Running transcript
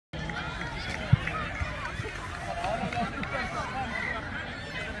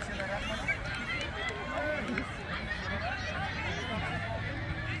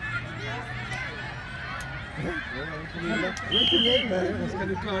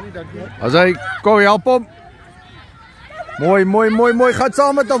As hy, kom, help hom. Mooi, mooi, mooi, mooi. Gaat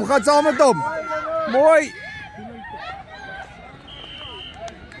saam met hom, gaat saam met hom. Mooi.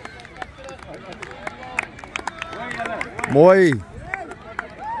 Mooi.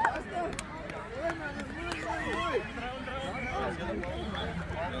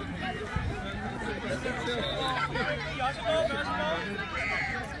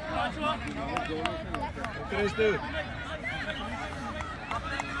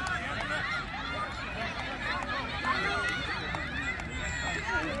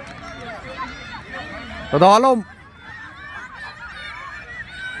 Wat haal hom?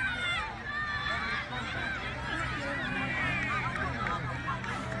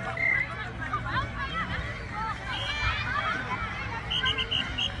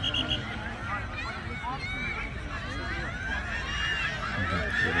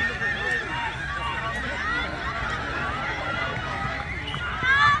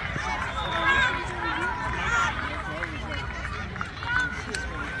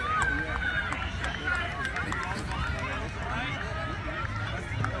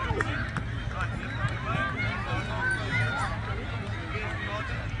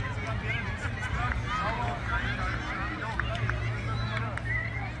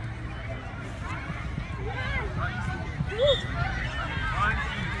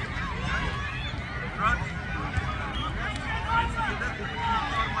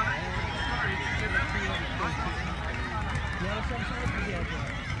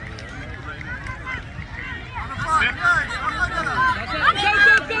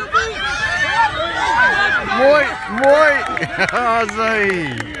 Mooi, mooi. Azai.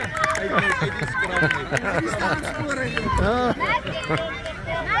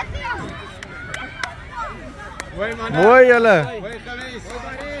 Mooi julle.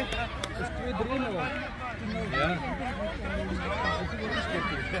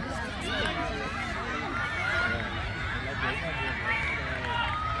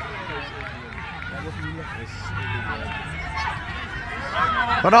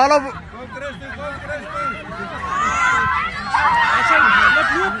 Van half.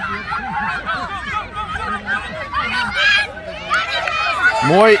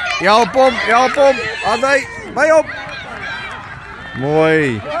 Mooi, help hom, as hy, by op.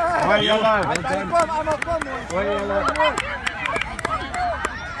 Mooi. Mooi julle. Mooi julle.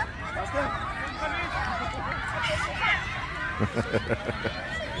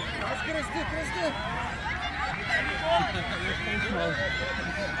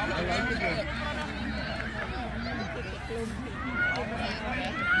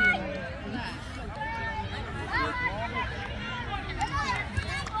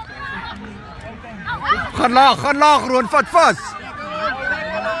 Gaan laag, Roon, vat vast.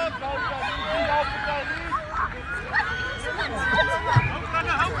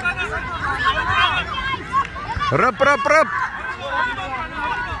 Rup.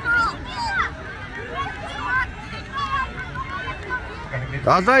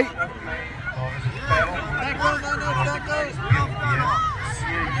 Daar is hy.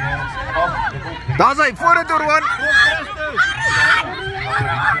 Daar is hy, vooruit Roon.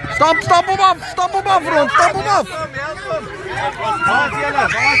 Stop hom af, Roon, stop hom af.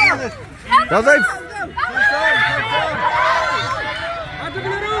 Daar is hy.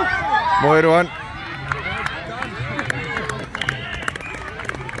 Mooi Roon.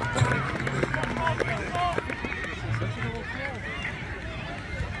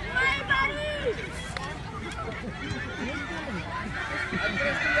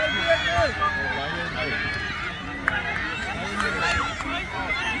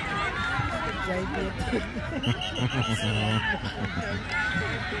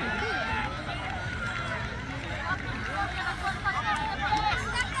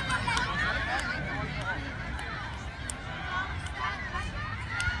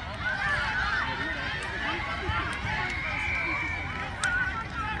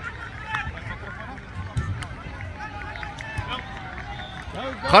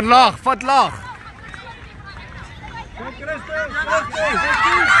 Gaan laag, vat laag.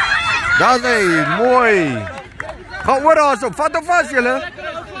 Daar is hy, mooi. Ga oor haas op, vat hom vast julle.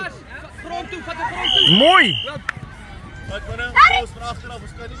 Mooi.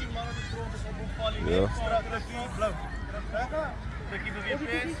 Ja.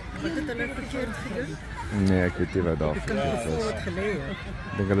 Nee, ek weet nie wat daar is. Ek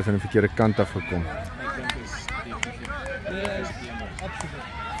dink hulle is aan die verkeerde kant afgekom.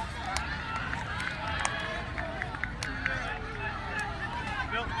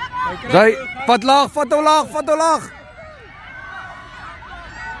 Zij, vat hom laag.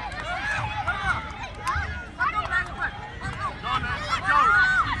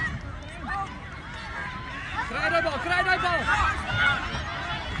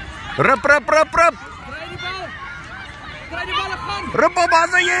 Rup, rup, rup, rup. Draai die bal. Draai die bal op gang. Rup op, waar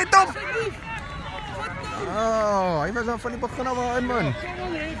zijn je top? Oh, hij was al van die begin af aan, man. Ik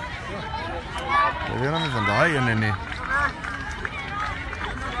weet nog niet van daar in, nee.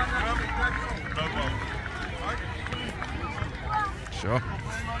 Zo.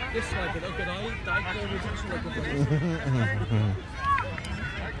 Dis like it. Okay, daai goal is so lekker.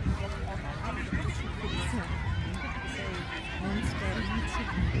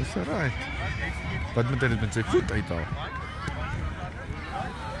 Dis reg. Wat moet hy dit met sy voet uithaal?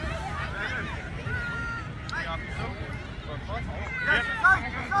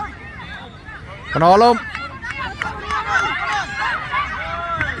 Kan haal hom.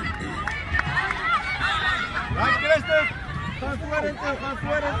 Right, Christus. Gaan vorentoe, gaan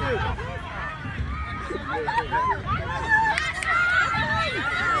vorentoe.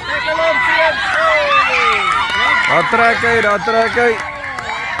 Trek hem op, Sien. Daar trek hy, daar trek hy.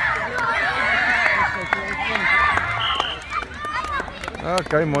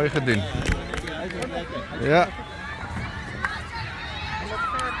 Okay, mooi gedoen. Ja.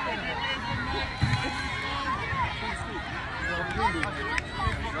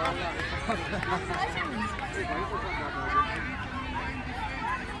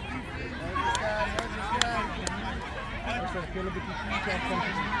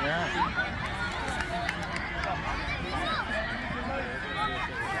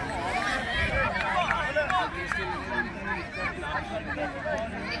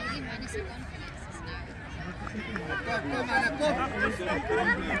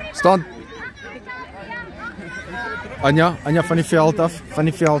 Staan. Anja van die veld af,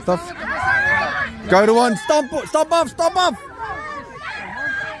 Go Rowan, stop af.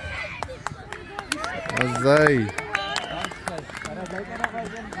 Azai.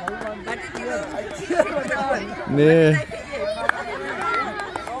 Nee.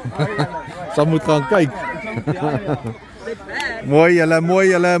 Sal moet gaan kyk. Mooi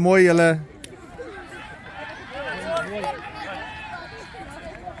julle.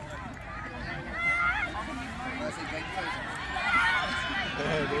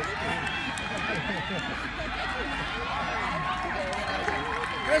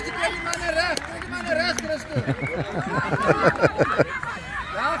 Rustig, kijk die man naar rechts, rustig.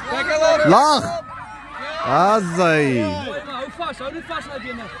 Laag. Azai. Hou dit vast uit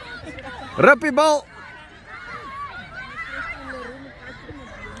binnen. Ruppie bal.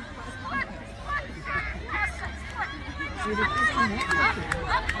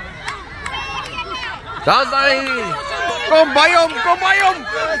 Daar is hy. Kom by hom.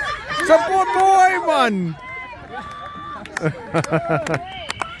 Support mooi man.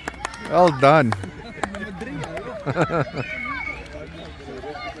 Well done.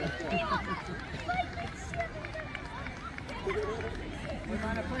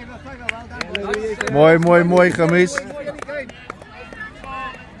 Mooi gemis.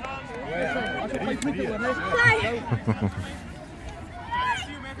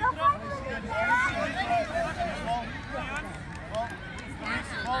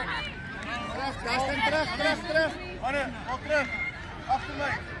 Terug. Anne, al terug. Achter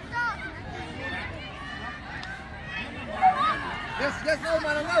mij. Yes, no,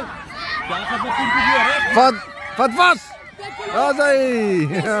 man, no. Daar gaat nog goed weer, hè? Wat was? Daar is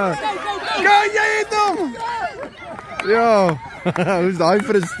hy. Kan jy het hom? Ja. Hoe is daai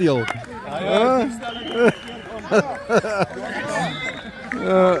vir 'n steel?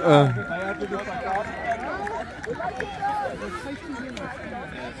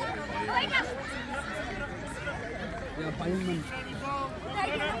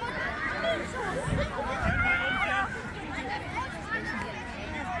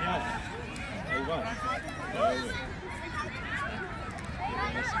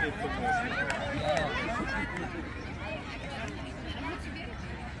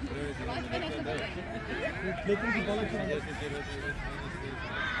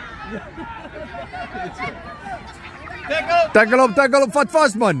 Tackle op, vat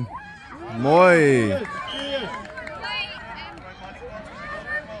vast man. Mooi.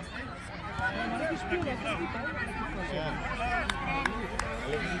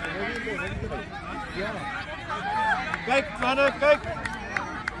 Kijk, Anne, kijk.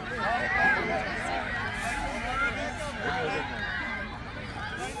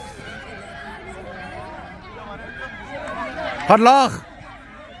 Gaat laag.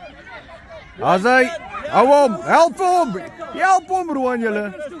 Azai. Hou hom. Help hom, Rowan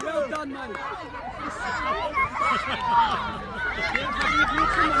julle.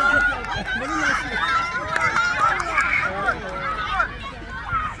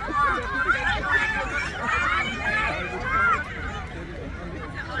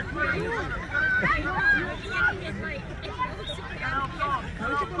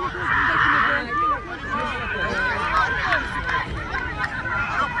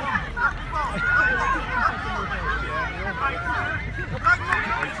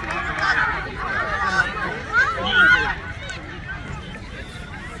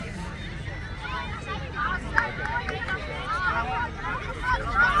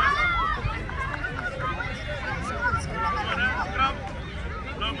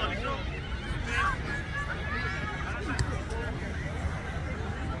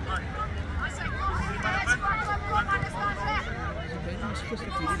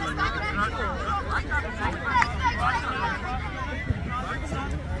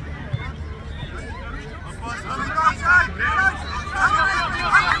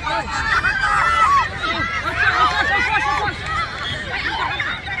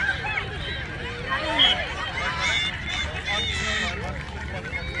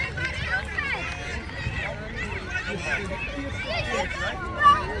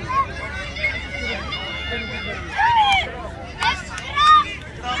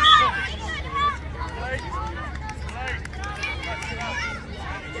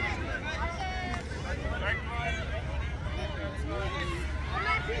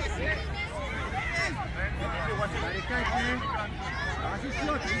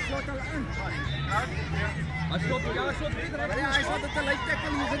 Hij zat het te lijkt tackle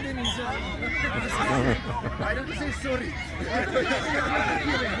hier gedaan in zo. Hij dacht gezegd sorry.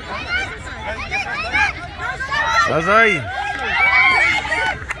 Dat is hij.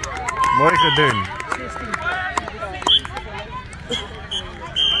 Mooi gedaan.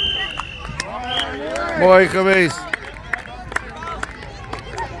 Mooi geweest.